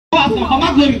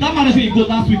Mama Glory, that marriage when you go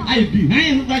last week, I be. I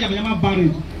ain't like a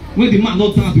marriage. When the man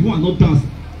not dance, the woman not dance.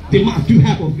 The man still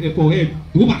have of head.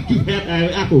 The woman still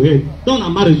have of head. Don't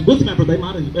have marriage. Go to my brother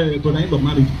marriage, brother end of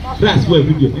marriage. That's where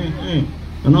we get.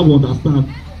 And I won't understand.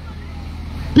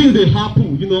 Things they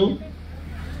happen, you know.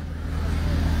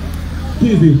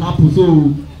 Things they happen.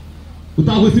 So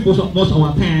without wasting much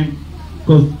our time,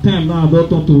 because time now don't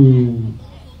talk to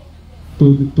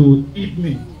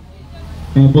evening.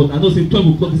 But I don't say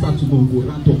 12 o'clock this afternoon we'll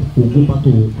go back to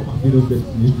our various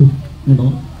destinations, you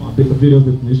know, our various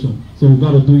destinations. So we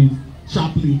gotta do it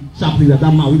sharply that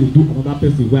man will do another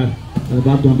person well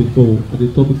that done before at the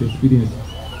top of the experience.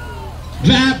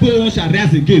 Dry boy shall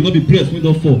rise again, not be breast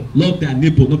window fall. Love their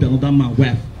neighbor, not another man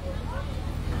wife.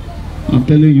 I'm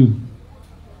telling you.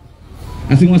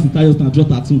 I think once the tires now draw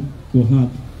tattoo for hand.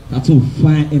 Tattoo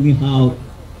fine anyhow.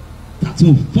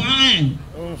 Tattoo fine.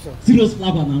 Serious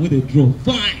flower now when they draw.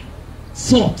 Fine.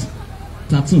 Salt.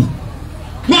 Tattoo.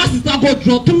 Once the go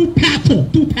draw two purple.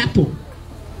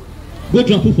 Go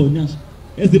draw two for Nash.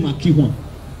 That's the marquee one.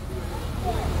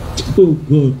 Oh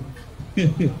God.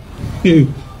 They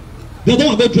don't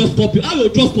want to draw scorpion. How will you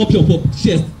draw scorpion for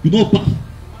chest? You know bath.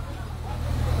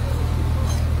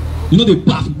 You know the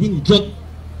bath when you draw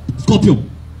scorpion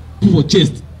for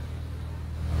chest.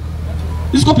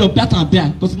 This scorpion better and bear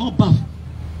because it's not bath.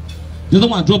 They don't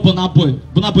want to draw Bonner Boy.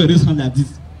 Bonner Boy raise hand like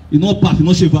this. You know bath, you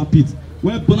know shave and pit.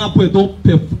 When Bonner Boy don't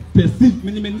perceive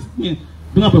many men,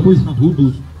 Bonner Boy put his hand who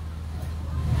does.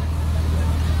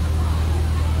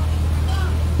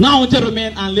 Now,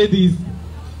 gentlemen and ladies,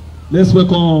 let's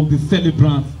welcome the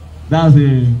celebrant. That's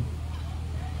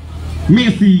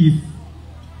Mrs.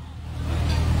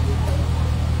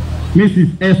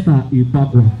 Esther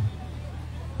Ebagua,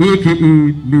 aka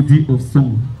Lady of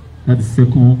Song, that's the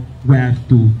second wife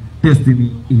to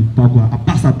Destiny Ebagua,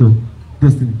 Ambassador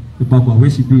Destiny Ebagua, where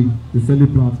she be the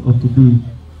celebrant of today.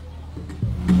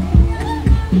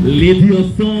 Lady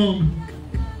of Song,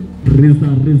 Reza.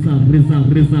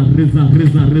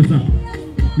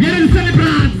 We are the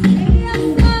celebrants.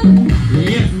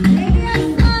 Yes.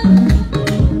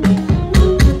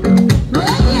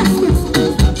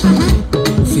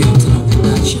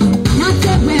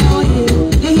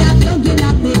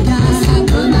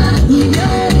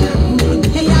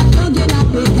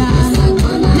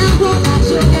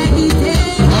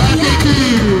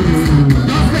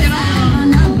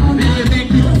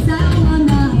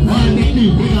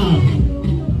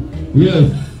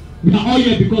 Yes, we are all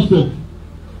here because of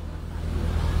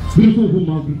beautiful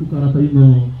woman, beautiful character, you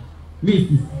know,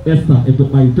 Mrs. Esther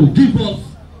Ebagua, to give us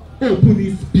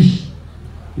opening speech.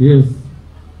 Yes.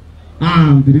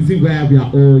 And the reason why we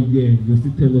are all here, you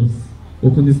still tell us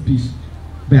opening speech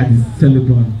by the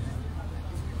celebrant.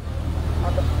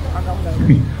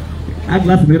 I'm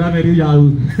glad to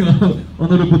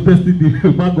honorable Destiny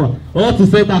Ebagua. All to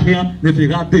say that here, they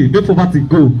figure day, they poverty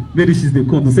go, maybe she's the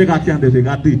con to say that here and they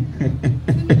figure day.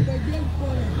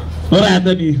 All right,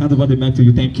 let me hand over the mic to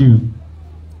you. Thank you.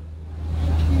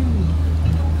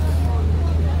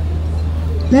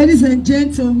 Ladies and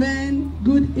gentlemen,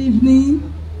 good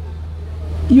evening.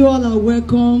 You all are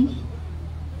welcome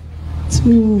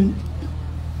to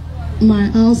my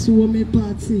housewarming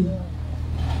party.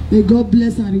 May God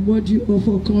bless and reward you all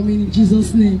for coming in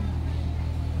Jesus' name.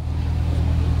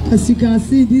 As you can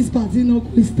see, this party no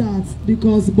quick start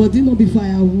because body no be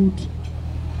firewood.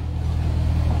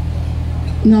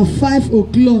 Now 5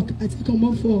 o'clock, I take come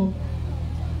up for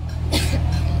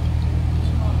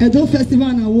Edo Festival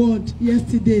and Award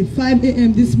yesterday, 5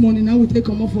 a.m. this morning. Now we take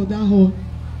come up for that hall.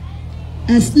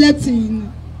 I slept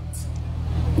in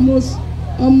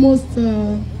almost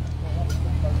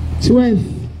 12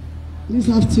 this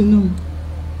afternoon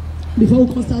before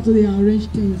we can start to arrange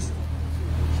things.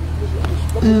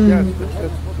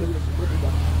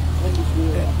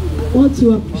 Want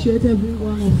to appreciate every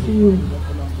one of you.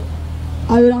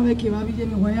 I will make you happy.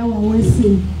 I always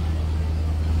say.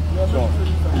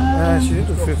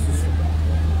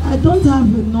 I don't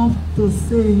have enough to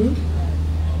say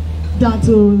that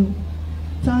to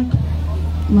thank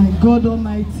my God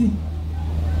Almighty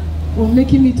for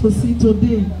making me to see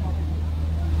today,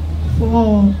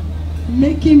 for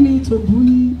making me to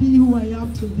be who I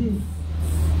am today.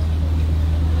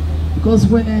 Because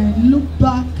when I look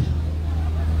back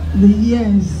the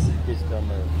years,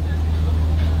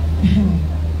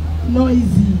 not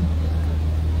easy.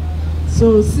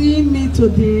 So seeing me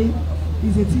today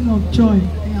is a thing of joy.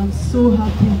 I am so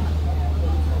happy.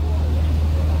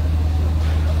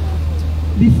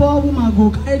 Before woman go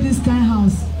carry this kind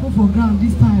house, put for ground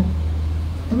this time,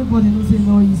 everybody knows it's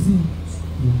not easy.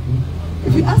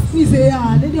 If you ask me, say,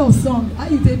 lady of song, how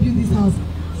you debut this house?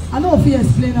 I know if he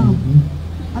explain am.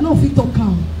 I know if he talk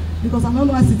am because I don't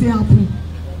know how it happen.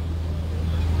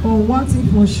 But one thing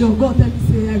for sure, God tell me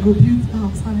say I go build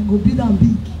house and I go build am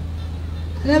big.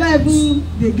 I never even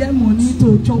they get money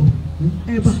to chop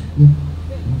ever.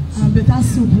 And better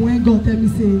soup when God tell me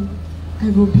say I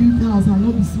go build house and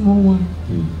not be small one.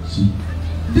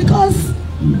 Because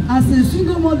as a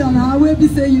single mother I will be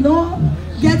say, you know,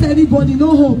 get anybody,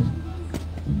 no hope.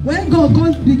 When God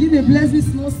comes begin to bless me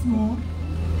small,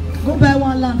 go buy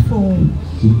one land for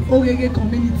Ogege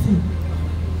community.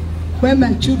 When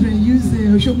my children use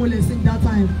Oshomole sing that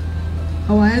time,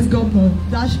 our ex-governor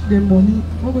dash them money.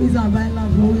 Go use and buy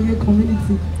land for Ogege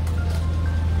community.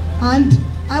 And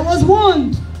I was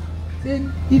warned, say,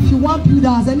 if you want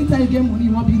builders, anytime you get money,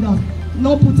 you want builders,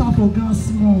 not put out for ground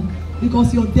small.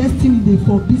 Because your destiny they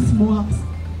forbid small house.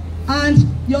 And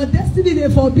your destiny they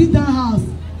forbid that house.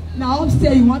 Now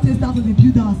upstairs you want to start with the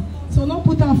builders. So not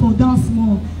put out for down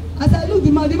small. As I look,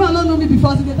 the man don't know me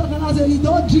before, so they talk and I say, you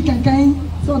don't drink and kind.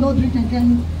 So I don't drink and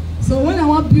kind. So when I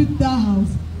want to build that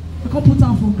house, I can put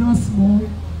out for ground small.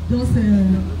 Just 2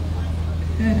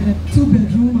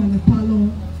 bedroom and a parlor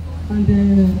and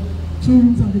 2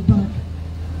 rooms at the back.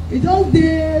 It just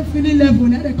the feeling level,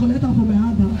 now they collect am for my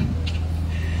hand.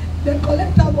 They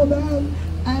collect am for my hand.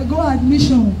 I go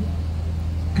admission,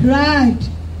 cried.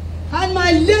 And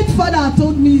my late father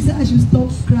told me, he said I should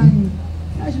stop crying.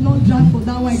 I should not drag for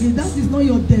that one again. That is not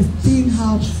your destined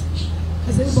house.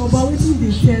 I said, Baba, what did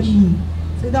they tell me?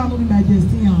 I said, that will not be my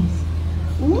destined house.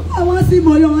 I want to see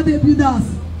money, I want to build house.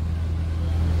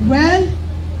 Well,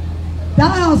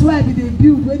 that house where they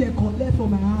build, where they collect for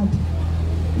my hand,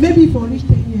 maybe for reach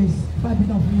 10 years, if I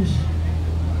don't finish.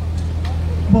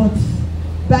 But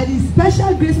by the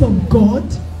special grace of God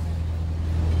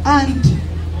and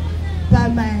by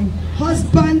my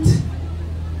husband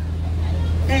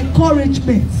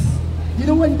encouragement, you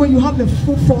know, when you have the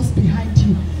full force behind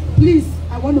you, please,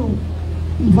 I want to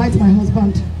invite my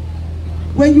husband.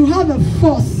 When you have a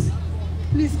force,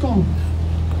 please come,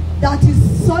 that is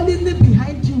solidly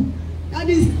behind you, that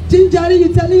is gingering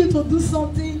you, telling you to do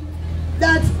something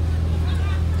that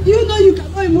you know you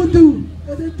cannot even do,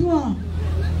 but they do it.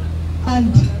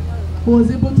 And was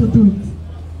able to do it.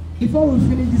 Before we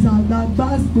finish this, that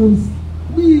bass goes,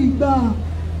 we bar,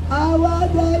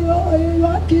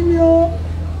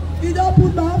 you don't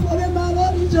put my hand for me,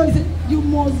 man. He said, you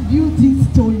must build this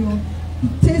to your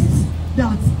taste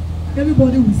that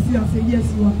everybody will see and say,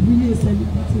 yes, you are really a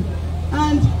celebrity.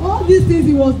 And all these things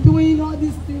he was doing, all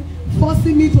these things,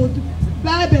 forcing me to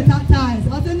buy better ties.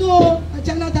 I said, no, I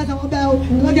China ties, I won't buy. I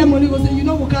don't get money. He say, you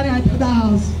know, we'll carry out that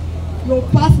house. You'll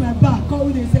pass my back, call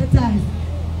with a set ties.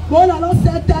 But I don't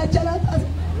set ties, China ties.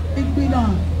 It's been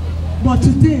on. But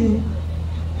today,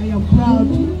 I am proud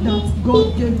that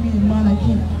God gave me a man like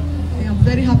him. I am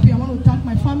very happy. I want to thank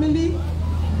my family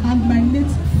and my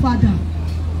late father.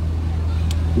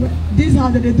 This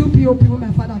house that they do POP when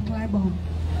my father climbed on.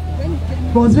 When he came,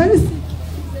 he was very sick. He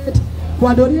said,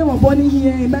 Wadori was born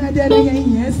here, he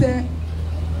said,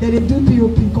 they do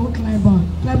POP, called climb on.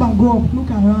 Climb and go up,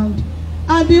 look around.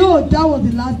 And behold, that was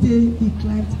the last day he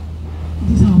climbed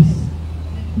this house.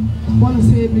 I want to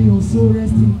say, may your soul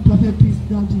rest in perfect peace,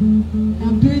 Daddy.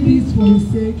 I'm doing this for his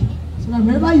sake, so that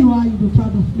wherever you are, you'll be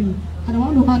proud of me. And I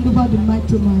want to hand over the mic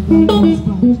to my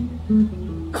husband.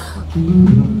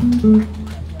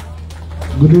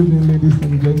 Good evening, ladies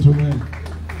and gentlemen.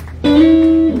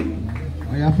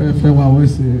 I have a fair one.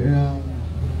 Say,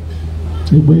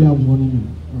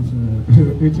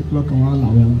 8 o'clock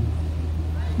around.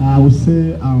 I would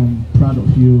say I'm proud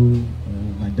of you,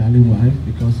 my darling wife,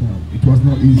 because it was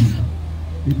not easy.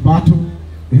 The battle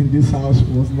in this house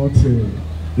was not a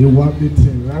one-day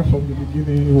thing. Right from the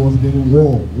beginning, it was getting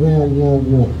war.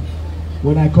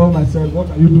 When I called, I said, what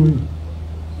are you doing?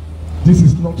 This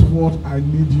is not what I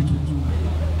need you to do.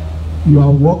 You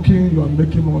are working, you are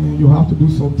making money, you have to do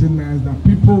something nice that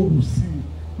people will see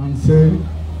and say,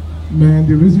 man,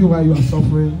 the reason why you are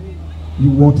suffering,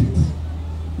 you want it.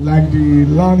 Like the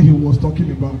land he was talking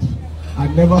about, I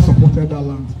never supported that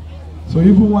land. So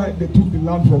even when they took the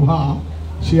land from her,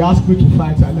 she asked me to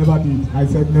fight, I never did. I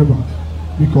said never.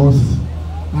 Because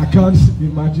I can't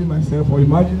imagine myself or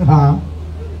imagine her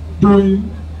doing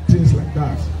things like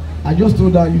that. I just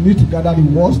told her you need to gather the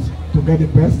worst to get the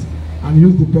best and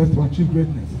use the best to achieve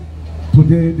greatness.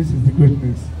 Today, this is the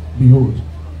greatness. Behold,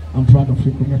 I'm proud of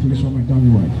you. Congratulations, my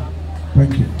darling wife.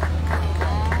 Thank you.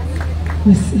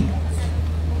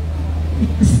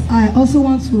 I also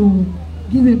want to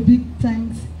give a big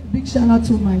thanks, a big shout out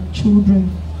to my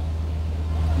children,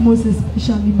 most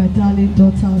especially my darling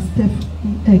daughter,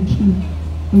 Stephanie Eki.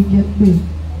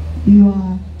 You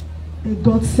are that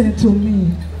God sent to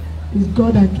me. It's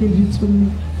God that gave it to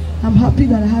me. I'm happy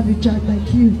that I have a child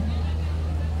like you.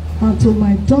 And to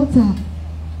my daughter,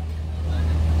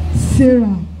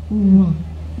 Sarah,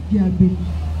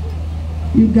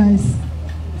 you guys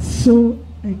so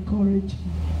encouraging.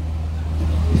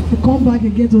 If I come back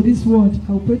again to this world,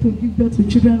 I'll pray to give birth to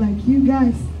children like you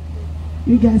guys.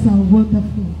 You guys are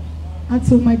wonderful. And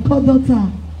to my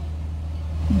goddaughter,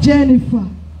 Jennifer,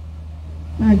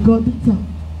 my goddaughter,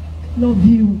 love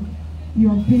you. You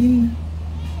are being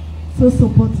so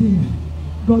supportive.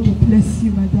 God will bless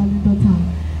you, my darling daughter.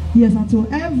 Yes, and to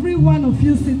every one of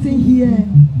you sitting here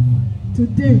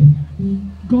today,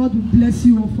 God will bless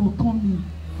you all for coming.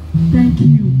 Thank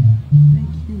you. Thank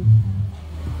you.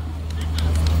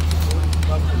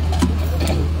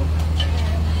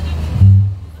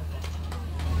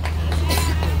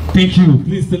 Thank you.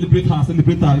 Please celebrate her.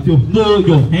 Celebrate her. If you know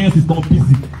your hands is not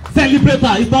busy, celebrate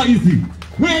her. It's not easy.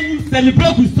 When you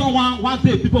celebrate with someone, one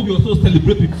day people will also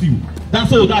celebrate with you.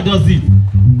 That's all. That does it.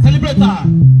 Celebrate her.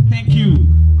 Thank you.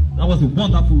 That was a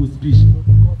wonderful speech.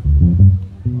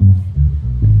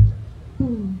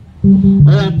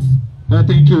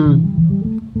 Thank you.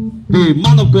 The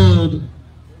man of God.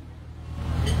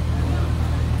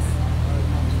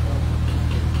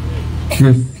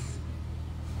 Yes.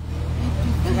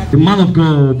 The man of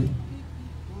God.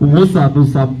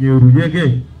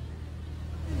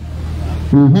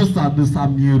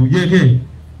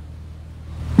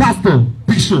 Pastor,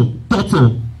 Bishop,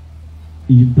 Doctor.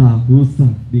 Ita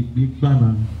Hosa, the big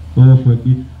banner, for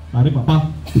it. Are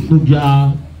Papa,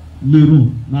 Tugia,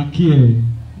 Leru, Nakie,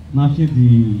 Nakie,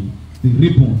 the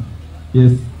ribbon.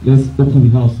 Yes, let's open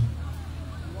the house.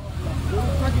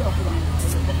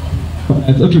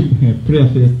 Okay, prayer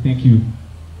first. Thank you.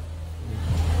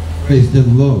 Praise the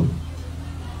Lord.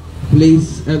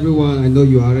 Please, everyone, I know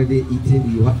you are already eating.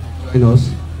 You have to join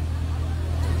us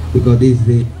because this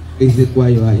is why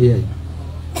you are here.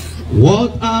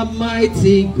 What a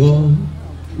mighty God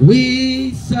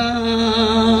we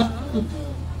serve.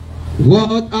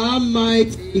 What a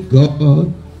mighty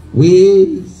God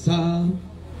we serve.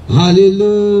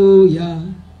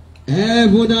 Hallelujah.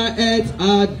 Heaven and earth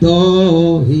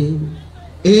adore him.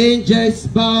 Angels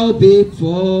bow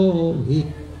before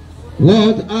him.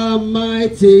 What a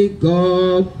mighty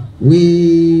God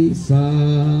we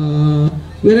serve.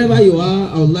 Wherever you are,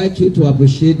 I would like you to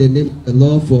appreciate the name of the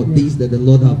Lord for this that the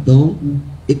Lord have done.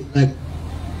 It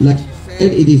like I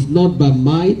said, it is not by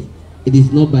might, it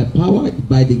is not by power, it's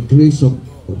by the grace of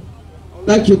God. I would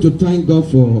like you to thank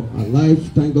God for our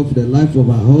life, thank God for the life of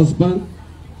our husband,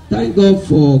 thank God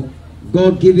for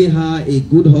God giving her a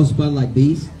good husband like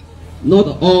this. Not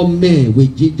all men will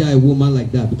ginger a woman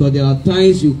like that, because there are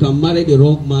times you can marry the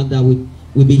wrong man that will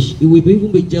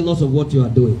even be jealous of what you are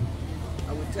doing.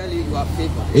 I will tell you are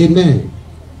favor. Amen.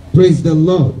 Praise the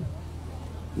Lord.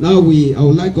 Now I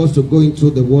would like us to go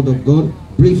into the Word of God.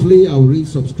 Briefly, I will read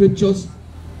some scriptures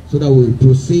so that we will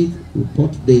proceed. We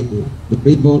put the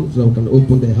ribbon so we can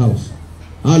open the house.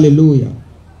 Hallelujah.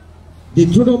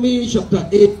 Deuteronomy chapter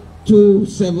 8,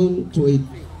 2:7-8.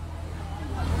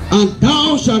 And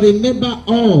thou shalt remember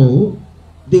all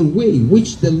the way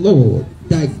which the Lord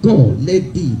thy God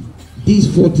led thee these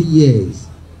 40 years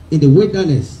in the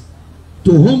wilderness,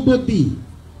 to humble thee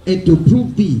and to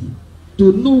prove thee,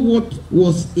 to know what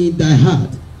was in thy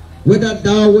heart, whether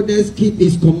thou wouldest keep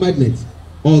his commandments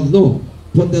or no.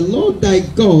 For the Lord thy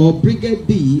God bringeth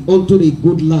thee unto a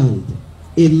good land,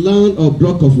 a land of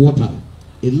brook of water,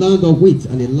 a land of wheat,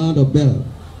 and a land of beryl,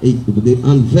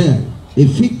 and veil, a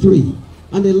fig tree,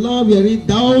 and a land wherein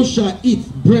thou shalt eat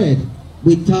bread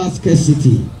without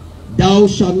scarcity. Thou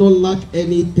shalt not lack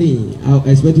anything. I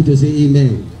expect you to say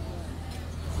amen.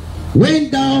 When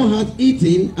thou hast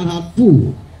eaten and art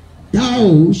full,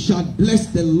 thou shalt bless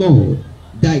the Lord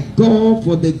thy God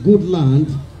for the good land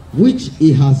which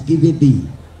he has given thee.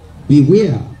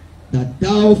 Beware that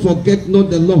thou forget not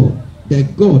the Lord thy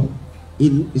God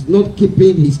is not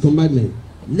keeping his commandment,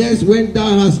 lest when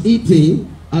thou hast eaten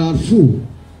and art full,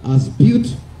 hast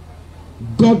built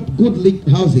goodly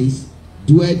houses,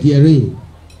 dwell therein.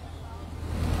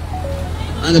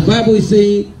 And the Bible is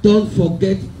saying, don't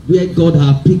forget where God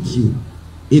hath picked you.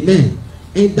 Amen.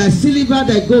 And thy silver,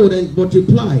 thy gold, and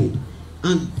multiplied,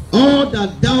 and all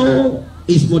that thou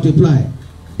is multiplied.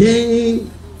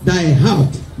 Then thy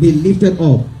heart be lifted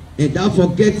up, and thou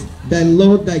forget thy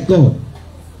Lord thy God,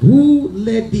 who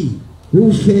led thee,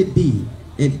 who fed thee,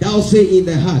 and thou say in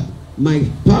thy heart, my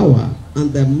power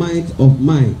and the might of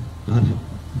mine had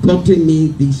gotten me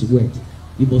this word.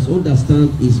 You must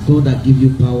understand, it's God that give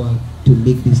you power to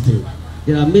make this thing.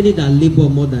 There are many that labor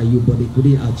more than you, but they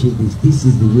couldn't achieve this. This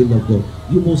is the will of God.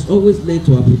 You must always learn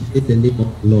to appreciate the name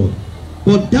of the Lord.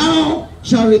 But thou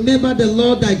shalt remember the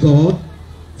Lord thy God,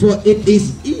 for it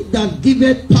is he that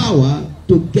giveth power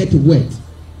to get wealth.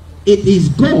 It is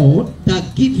God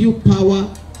that gives you power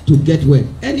to get wealth.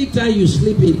 Anytime you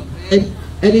sleep in bed,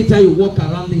 anytime you walk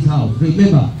around this house,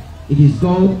 remember, it is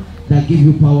God that gives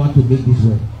you power to make this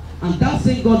wealth. And that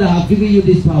same God that has given you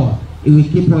this power, it will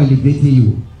keep on elevating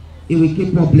you. It will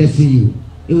keep on blessing you.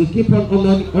 It will keep on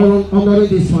honoring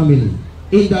this family.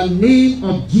 In the name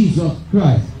of Jesus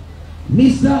Christ.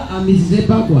 Mr. and Mrs.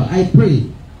 Ebagua, I pray,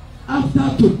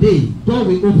 after today, God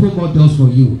will open more doors for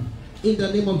you. In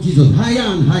the name of Jesus, higher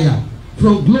and higher,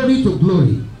 from glory to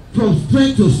glory, from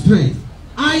strength to strength.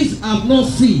 Eyes have not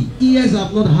seen, ears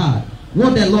have not heard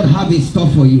what the Lord have in store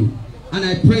for you. And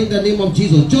I pray in the name of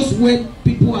Jesus, just when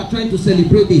people are trying to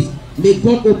celebrate this, may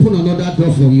God open another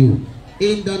door for you.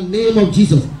 In the name of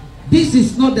Jesus. This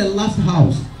is not the last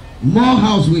house. More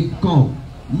house will come.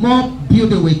 More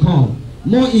building will come.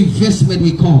 More investment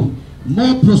will come.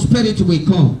 More prosperity will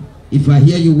come. If I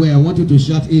hear you well, I want you to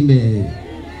shout amen.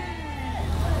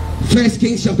 1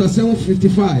 Kings chapter 7,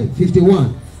 55,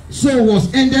 51. So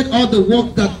was ended all the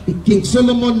work that King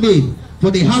Solomon made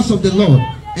for the house of the Lord.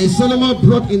 And Solomon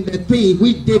brought in the thing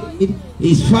which David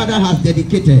his father has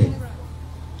dedicated.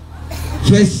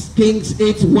 1 Kings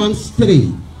 8, 1,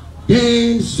 3.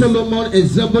 Then Solomon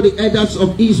assembled the elders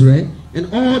of Israel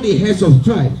and all the heads of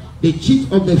tribes, the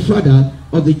chief of the father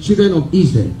of the children of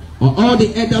Israel, or all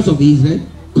the elders of Israel,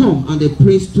 come, and the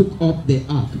priest took up the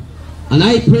ark. And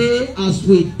I pray as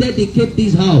we dedicate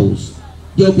this house,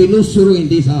 there will be no sorrow in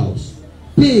this house.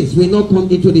 Pains will not come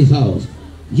into this house.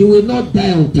 You will not die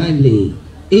untimely.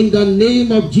 In the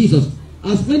name of Jesus.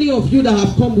 As many of you that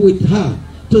have come with her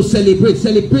to celebrate,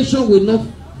 celebration will not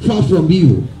far from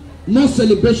you. No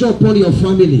celebration upon your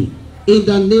family. In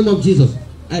the name of Jesus.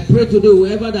 I pray today,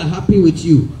 whoever that happy with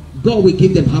you, God will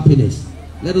give them happiness.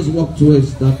 Let us walk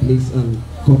towards that place and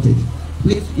cut it.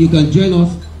 Please, you can join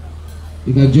us.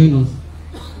 You can join us.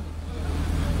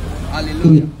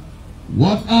 Hallelujah.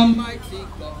 What a mighty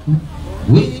God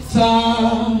we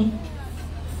serve.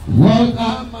 What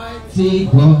a mighty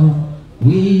God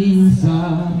we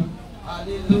serve.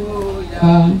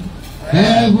 Hallelujah.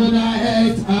 Heaven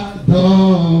and earth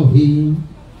adore him.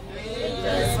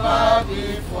 Angels bow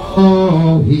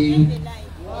before him.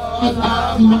 What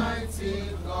a mighty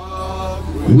God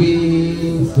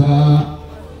we serve.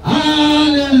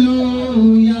 Hallelujah.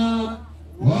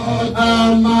 What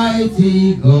a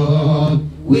mighty God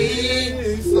we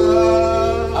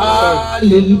serve.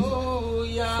 Hallelujah.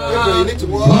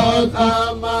 What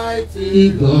a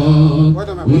mighty God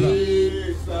we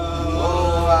serve.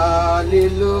 Oh,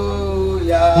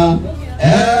 hallelujah.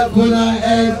 Heaven and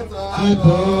earth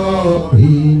adore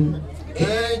him.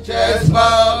 Angels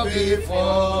bow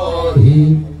before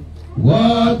him.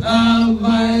 What a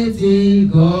mighty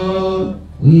God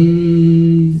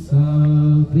we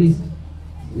serve. Please,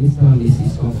 Mr. and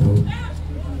Mrs. come forward.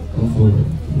 Come forward,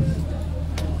 please.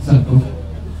 Sir, come forward.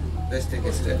 Let's take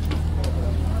a step.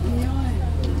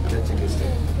 Let's take a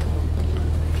step.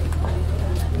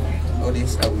 Hold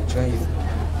it, I will join you.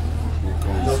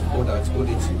 Just hold that, hold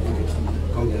it.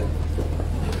 Come here.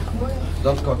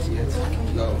 Don't cut yet.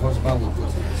 Your husband will put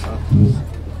it in his hand.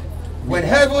 When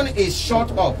heaven is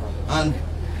shut up and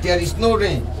there is no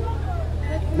rain,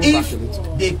 if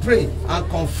they pray and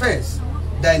confess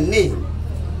thy name,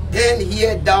 then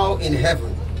hear thou in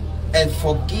heaven and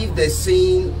forgive the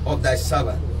sin of thy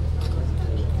servant,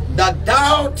 that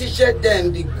thou teachest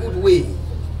them the good way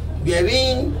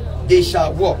wherein they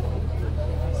shall walk.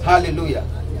 Hallelujah.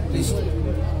 Please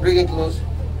bring it close.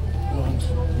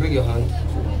 Bring your hand.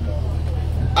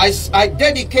 I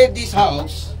dedicate this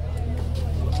house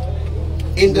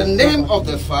in the name of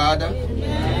the Father,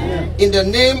 in the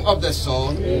name of the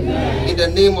Son, in the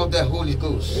name of the Holy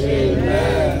Ghost.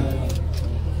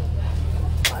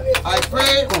 I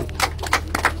pray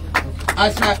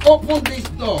as I open this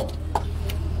door,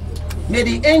 may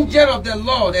the angel of the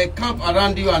Lord encamp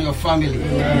around you and your family.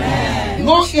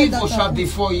 No evil shall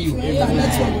befall you.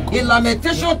 In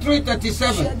Lamentation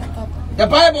 3:37, the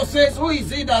Bible says, who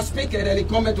is he that speaketh and it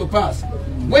cometh to pass,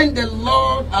 when the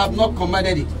Lord have not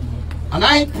commanded it? And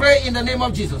I pray in the name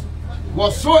of Jesus,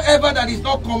 whatsoever that is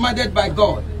not commanded by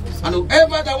God, and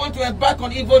whoever that want to embark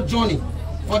on evil journey,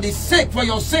 for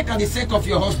your sake and the sake of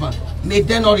your husband, may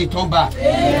they not return back.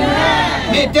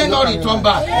 Amen. May they not return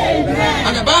back. Amen.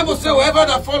 And the Bible says, whoever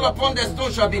that fall upon the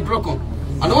stone shall be broken,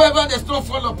 and whoever the stone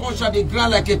fall upon shall be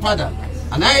ground like a powder.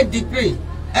 And I decree,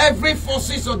 every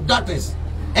forces of darkness,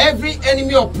 every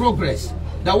enemy of progress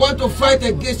that want to fight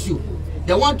against you,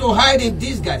 They want to hide in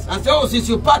disguise and say, oh, since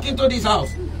you park into this house,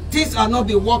 things are not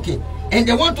be working. And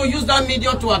they want to use that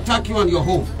medium to attack you and your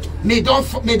home. May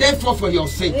they fall for your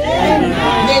sake.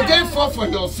 May they fall for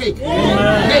your sake.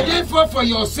 May they fall for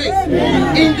your sake.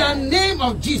 In the name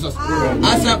of Jesus.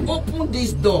 As I open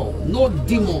this door, no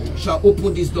demon shall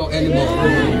open this door anymore.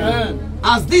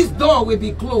 As this door will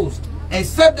be closed,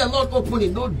 except the Lord open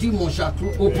it, no demon shall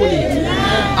open it.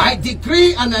 I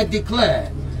decree and I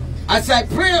declare, as I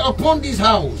pray upon this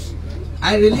house,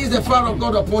 I release the fire of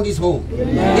God upon this home.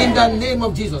 In the name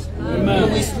of Jesus. You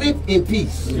will sleep in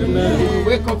peace. You will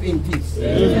wake up in peace. In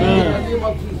the name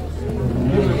of Jesus.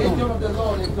 The angel of the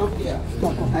Lord will come here.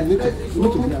 I bless this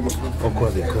home.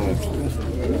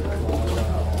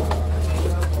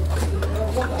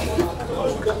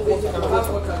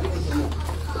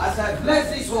 As I bless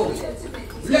this home,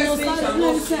 blessing shall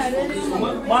not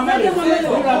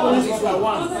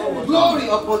glory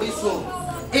upon this home.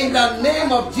 In the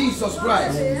name of Jesus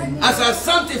Christ. As I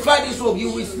sanctify this home,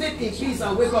 you will sleep in peace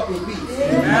and wake up in peace.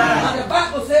 And the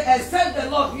Bible says, except the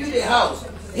Lord build a house,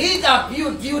 he that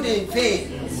build in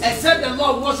vain. Except the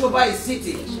Lord watch over his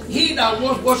city, he that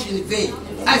watch in vain.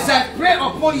 As I pray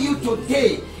upon you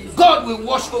today, God will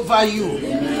watch over you.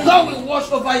 God will watch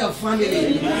over your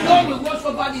family. God will watch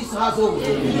over this household.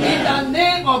 In the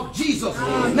name of Jesus.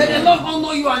 May the Lord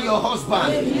honor you and your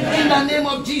husband. In the name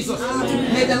of Jesus.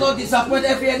 May the Lord disappoint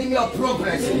every enemy of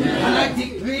progress. And I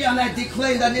decree and I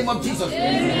declare in the name of Jesus.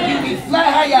 You will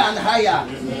fly higher and higher.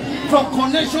 From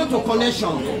connection to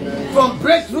connection. From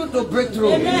breakthrough to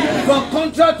breakthrough. From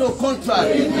contract to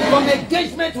contract. From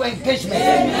engagement to engagement.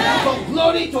 From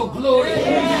glory to glory.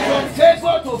 From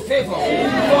favor to favor.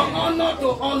 From honor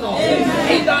to honor.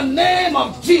 In the name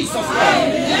of Jesus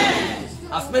Christ.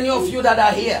 As many of you that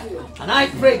are here, and I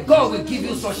pray God will give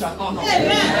you such an honor.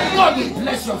 God will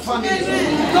bless your family.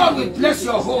 God will bless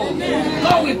your home.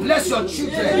 God will bless your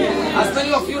children. As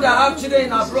many of you that have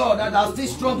children abroad that are still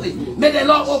struggling, may the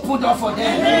Lord open door for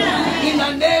them. In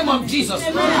the name of Jesus.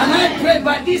 And I pray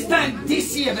by this time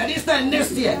this year, by this time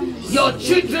next year, your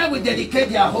children will dedicate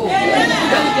their home. They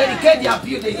will dedicate their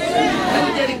buildings. They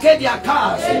will dedicate their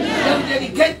cars. They will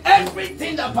dedicate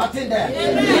everything that pertains there.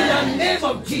 In the name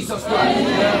of Jesus Christ.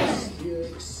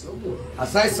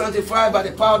 As I sanctify by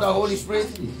the power of the Holy Spirit,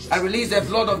 I release the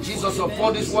blood of Jesus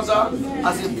upon this water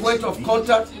as a point of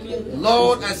contact.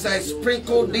 Lord, as I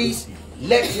sprinkle this,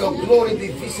 let your glory be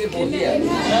visible here.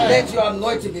 Let your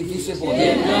anointing be visible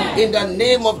here. In the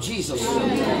name of Jesus.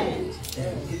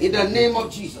 In the name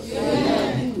of Jesus.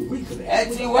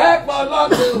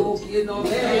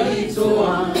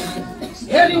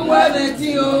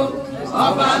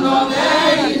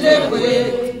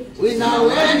 We now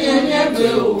when you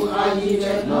never I need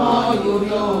no you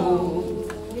know.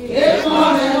 If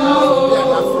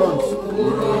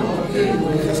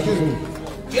excuse me.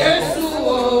 Yes,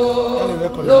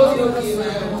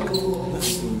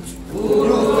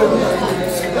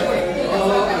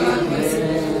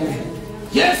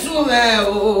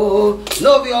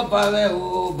 no be o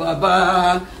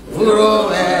baba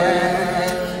furo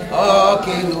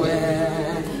okay no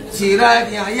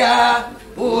sirania ya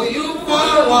who you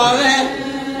for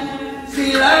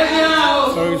sirania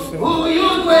who you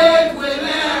wait with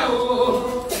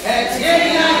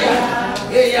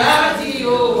ya ti o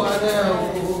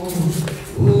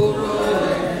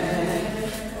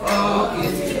okay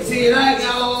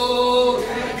sirania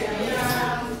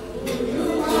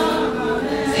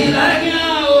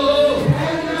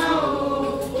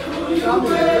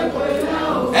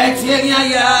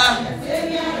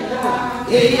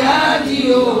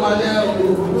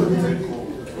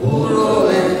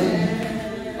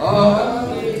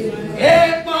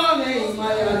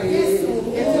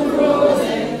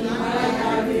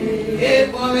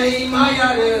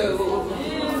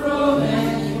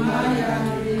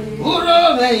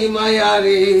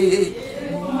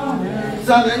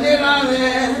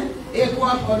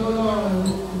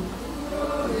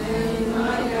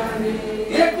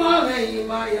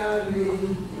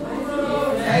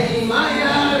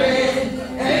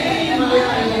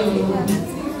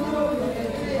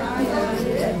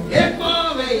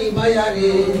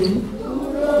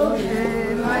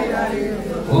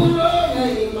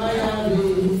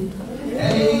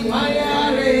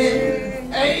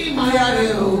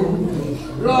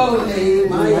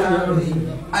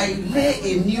I lay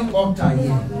a new altar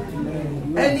here.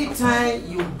 Anytime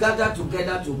you gather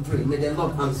together to pray, may the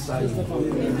Lord answer you.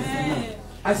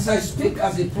 As I speak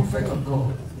as a prophet of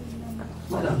God,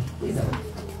 Madam, lay down.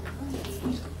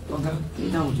 Okay, lay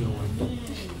down with your wife.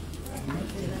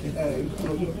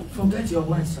 Forget your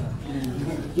wife, sir.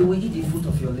 You will eat the fruit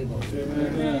of your labor.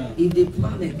 If they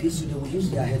plan against you, they will use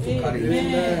their head to carry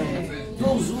you.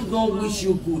 Those who don't wish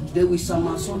you good, they will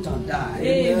somersault and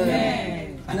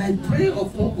die. And I pray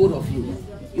upon both of you.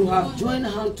 You have joined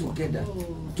hands together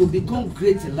to become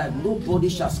great in life. Nobody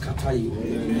shall scatter you.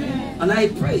 And I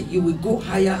pray you will go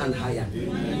higher and higher.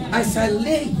 As I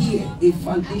lay here a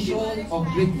foundation of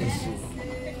greatness,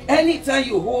 anytime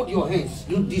you hold your hands,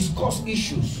 you discuss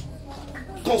issues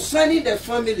concerning the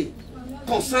family,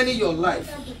 concerning your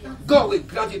life, God will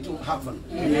grant it to happen.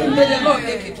 May the Lord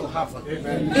make it to happen.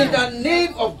 In the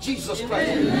name of Jesus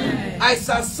Christ, I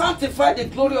shall sanctify the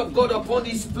glory of God upon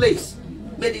this place.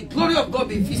 May the glory of God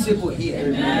be visible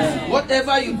here.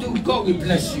 Whatever you do, God will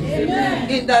bless you.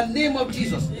 In the name of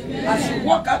Jesus. As you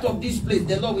walk out of this place,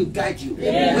 the Lord will guide you.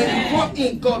 When you come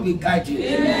in, God will guide you.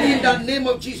 In the name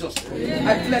of Jesus.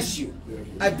 I bless you.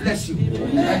 I bless you.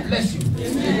 I bless you. In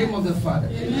the name of the Father,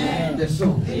 the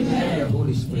Son, and the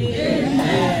Holy Spirit.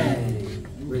 Amen.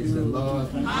 Praise the Lord.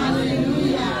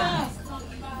 Hallelujah.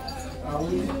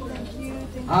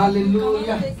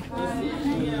 Hallelujah.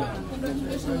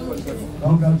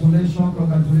 Congratulations,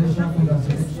 congratulations,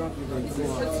 congratulations.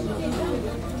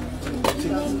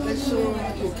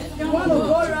 You want to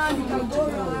go around, you can go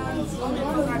around.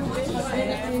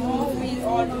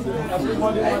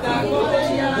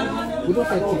 We don't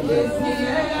fight together.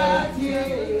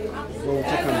 So we'll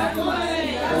check them out.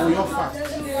 So you're fast.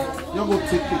 You're going to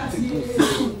take it.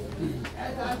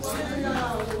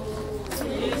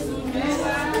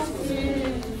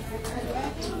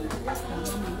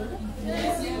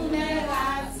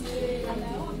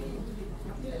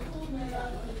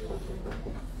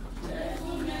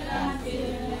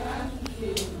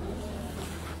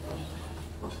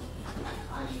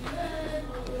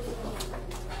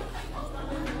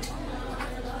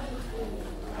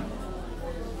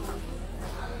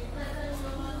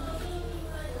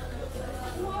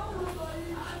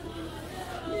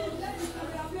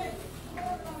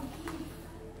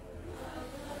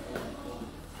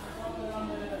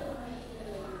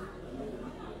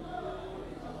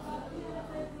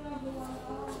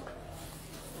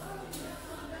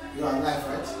 You are live,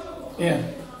 right? Yeah,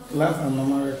 live and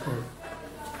normal record.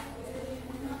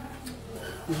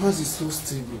 Your voice is so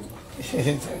stable.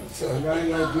 So, You are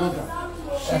your brother.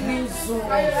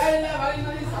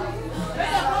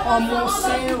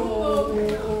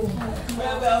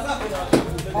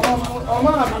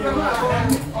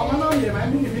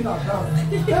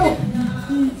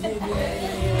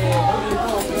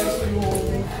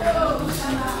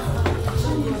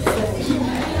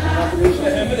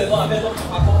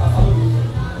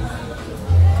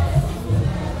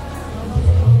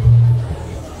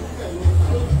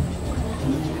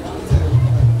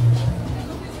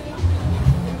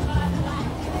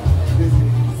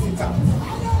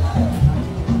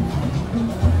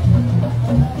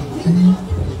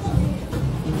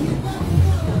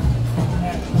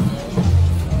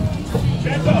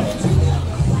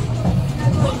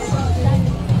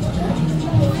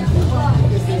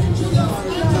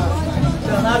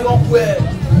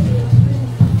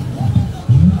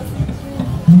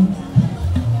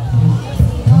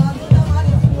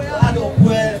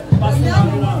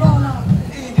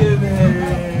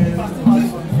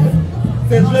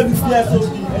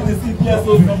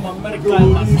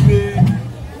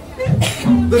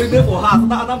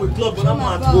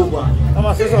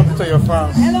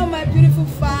 Hello, my beautiful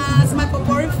fans, my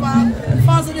Popori fans,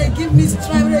 fans they give me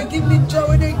strength, they give me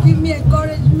joy, they give me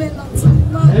encouragement.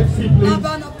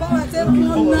 About the power,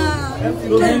 everyone now.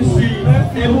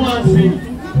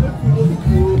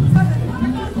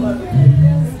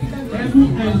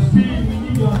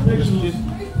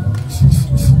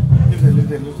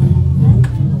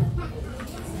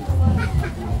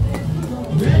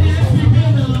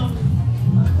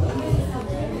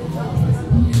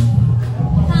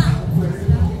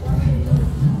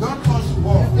 Don't touch the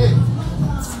ball. Hey.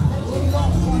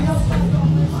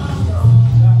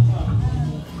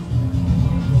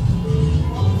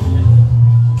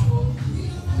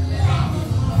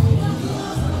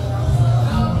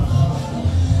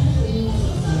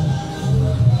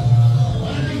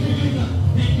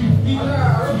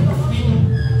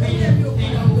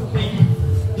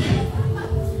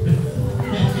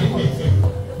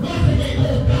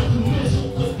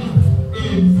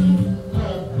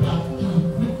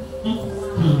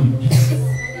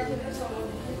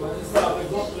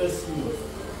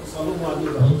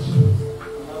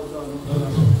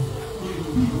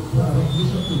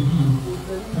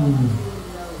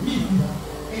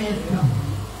 Esther.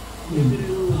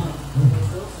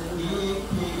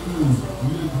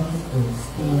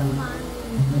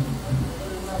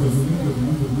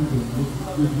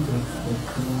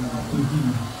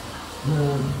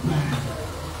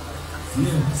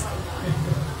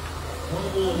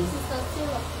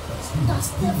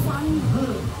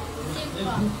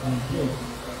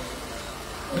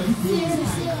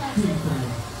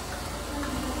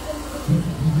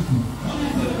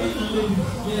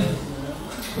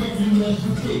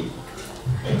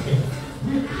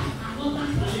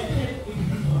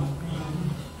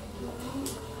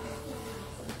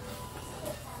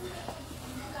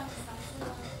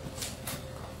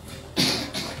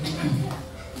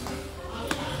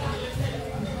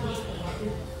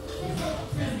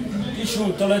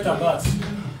 Issue toilet and bath.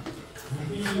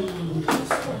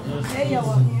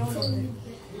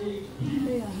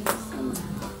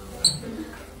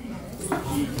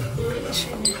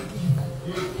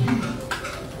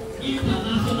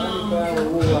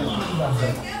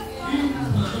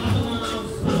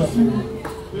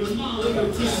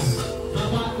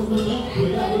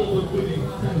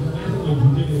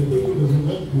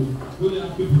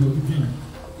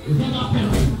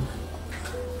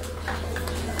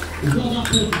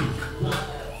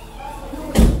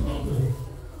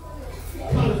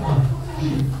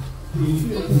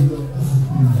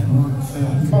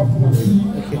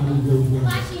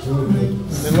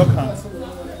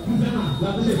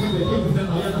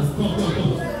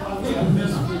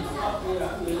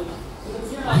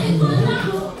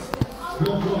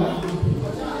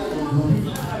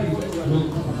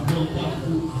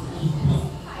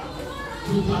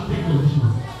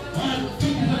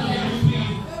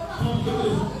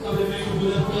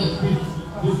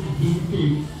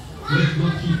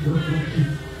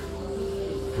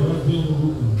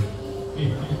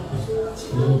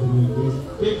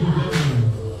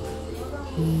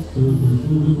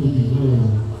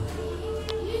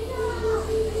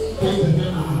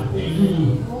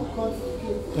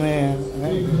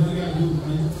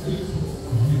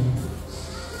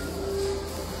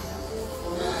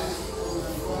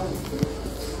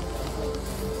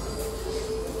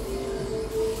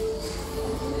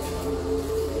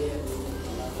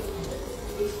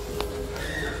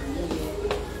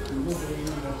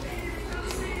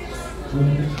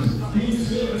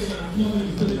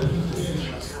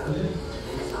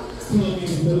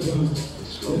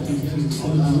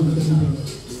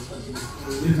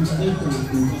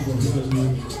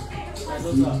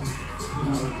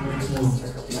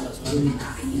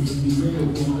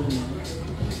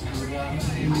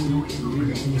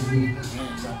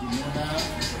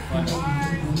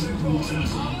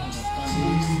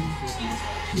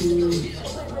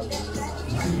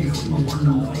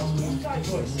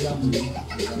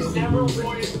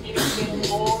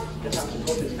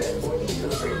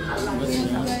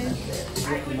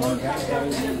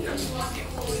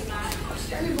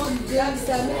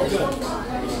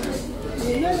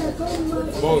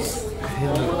 Boss.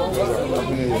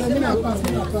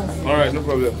 All right, no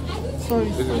problem. Sorry.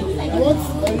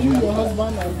 What are you, your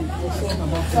husband, and your son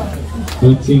about?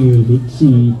 Nothing.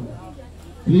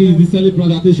 Please, the selling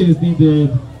presentation is needed.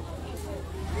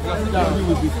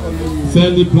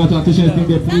 Selling presentation is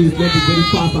needed. Please, let it very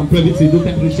fast and privacy. No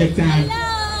time to check time.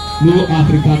 No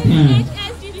Africa time.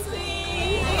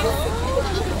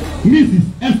 Mrs.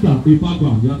 Esther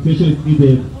Ebagua, your attention is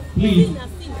needed. Please.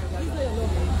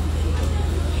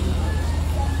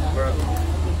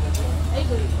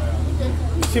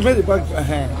 She made it back.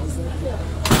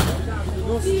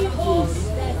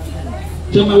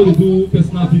 Chairman, we do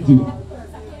personal video.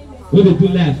 We do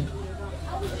live.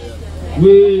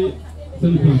 We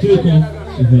celebrate.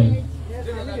 Event.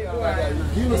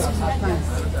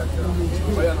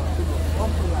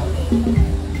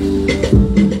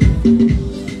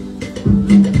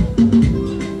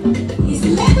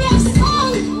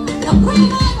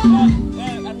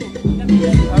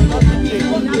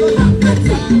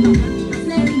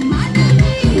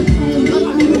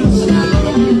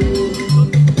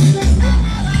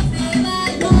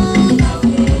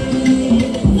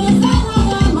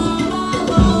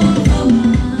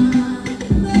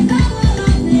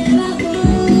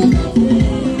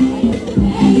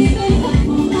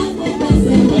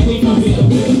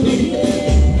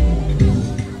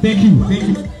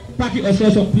 Parking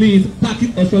obstruction, please.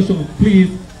 Parking obstruction, please.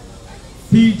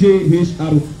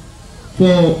 PJHR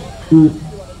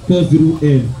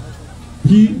 40N.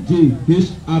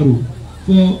 PJHR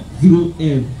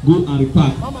 40N. Go and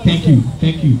repark. Thank you.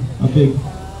 Thank you. I beg.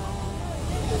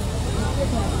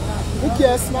 Look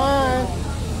here, smile.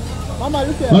 Mama,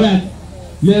 look here. All right.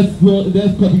 Let's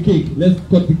cut the cake. Let's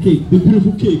cut the cake. The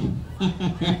beautiful cake.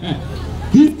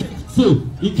 So,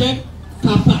 you can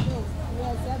kappa.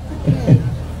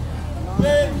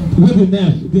 Where the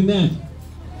nerve? The nerve.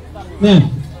 Nerve.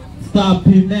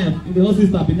 Stabbing nerve. If they don't see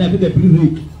stabbing nerve, they bring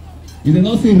rake. If they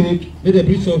don't see rake, they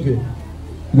bring shovel.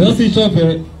 If they don't see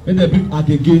shovel, they bring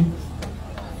agege.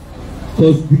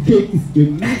 Because the cake is a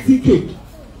nasty cake.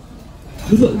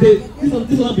 This one be.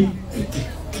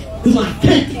 This one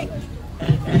cake.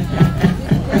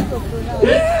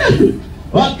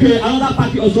 Okay, another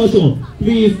parking instruction.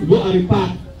 Please go and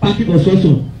repack parking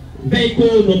instruction.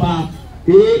 Vehicle number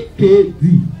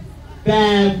AKD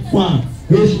 51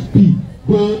 HP.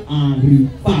 Go and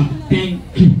repack. Thank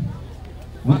you.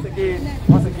 Once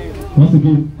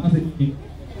again.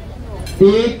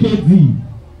 AKD.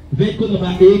 Vehicle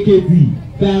number AKD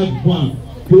 51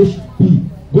 HP.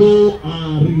 Go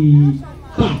and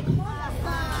repack.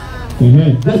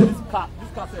 That's it.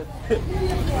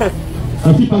 I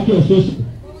see parking instruction.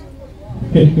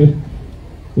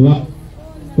 Wow.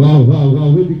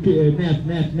 With the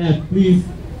net. Please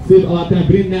save our time.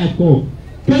 Bring net home.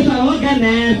 Because I won't get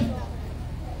net.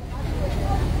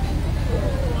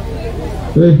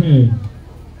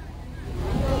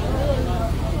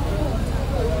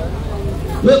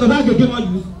 Look, that can give us.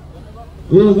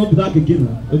 We're going to that again.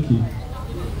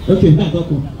 Okay, that's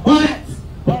okay. Alright.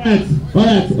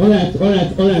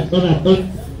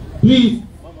 Please.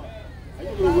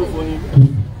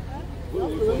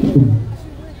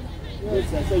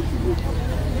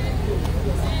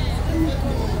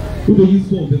 Who do you use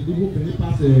phone? Who can you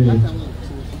pass?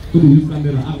 Who do you use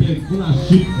camera? I beg, who not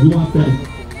shoot? You want that?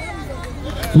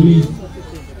 Please,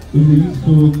 if you use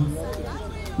phone,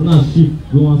 who not shoot?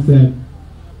 You want that?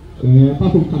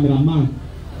 Pass from cameraman.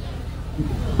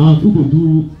 And who will do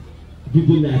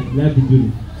video live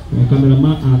video?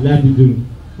 Cameraman and live video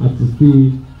have to stay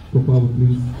proper,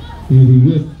 please. In the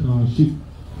rest, shift.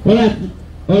 Alright.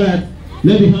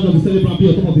 Let the hand of the celebrant be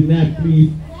on top of the neck,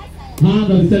 please.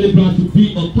 Hand of the celebrant should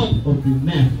be on top of the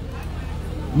neck.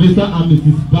 Mr. and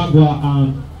Mrs. Ebagua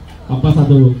and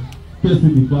Ambassador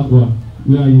President Ebagua,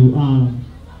 where you are.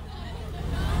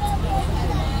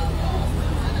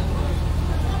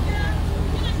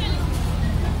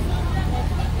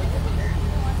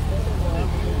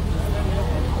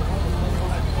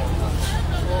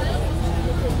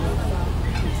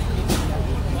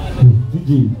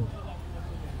 DJ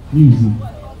music.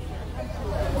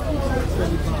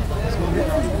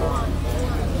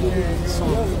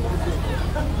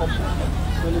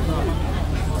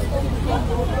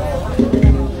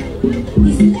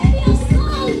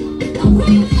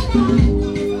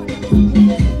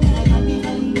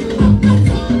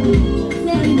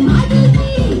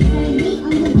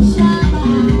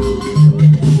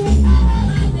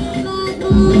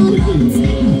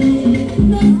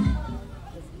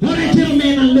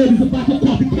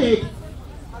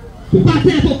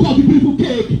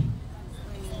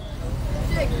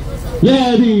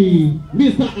 Yeah, the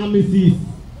Mr. and Mrs.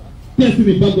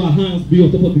 Destiny Ebagua hands be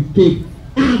on top of the cake.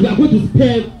 And we are going to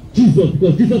spare Jesus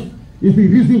because Jesus is the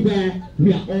reason why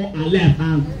we are all alive.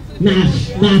 And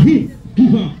now Him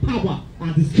give us power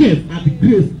and the strength and the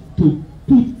grace to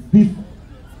put this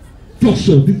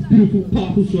structure, this beautiful,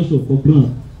 powerful structure for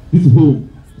ground, this home.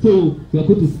 So we are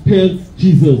going to spare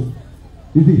Jesus.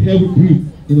 It's the heavy breath,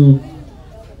 you know.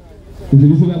 It's the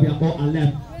reason why we are all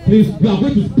alive. Please, we are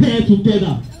going to spare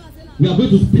together. We are going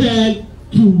to spell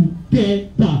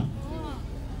together.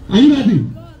 Are you ready?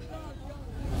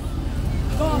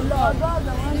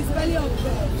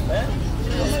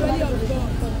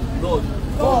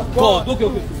 God. Okay.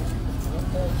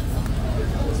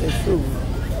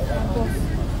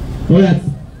 Alright,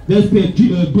 let's spell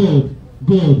God.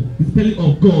 The spelling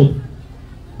of God.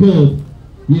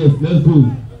 Yes, let's go.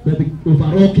 We are the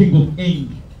overall king of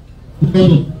Eng.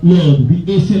 Lord of Lord, the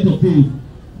ancient of days.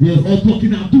 Yes, all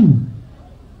talking at two.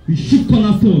 The chief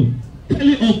cornerstone.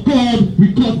 Spelling of God, we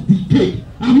got the cake.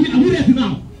 Are we ready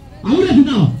now?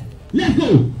 Let's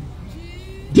go.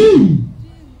 G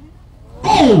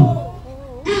O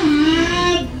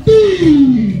and D.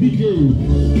 DJ.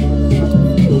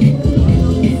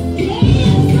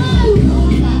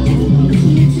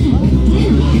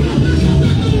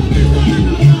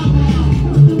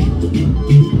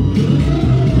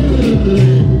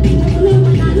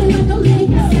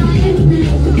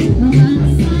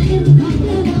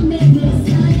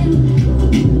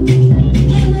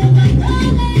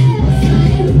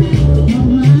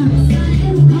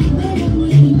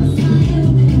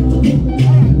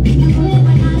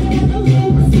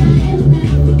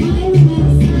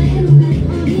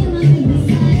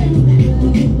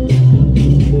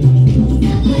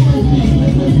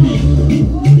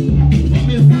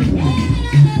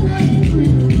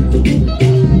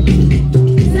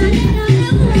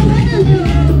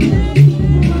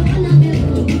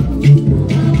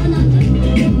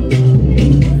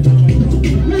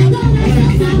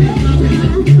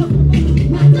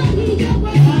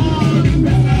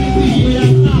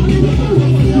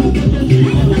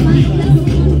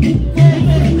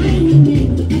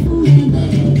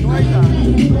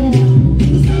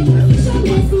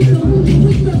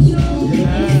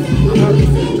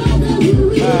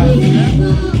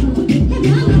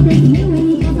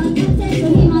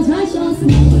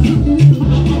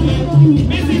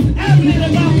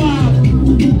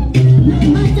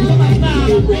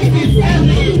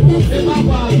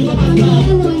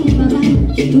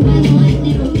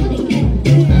 never putting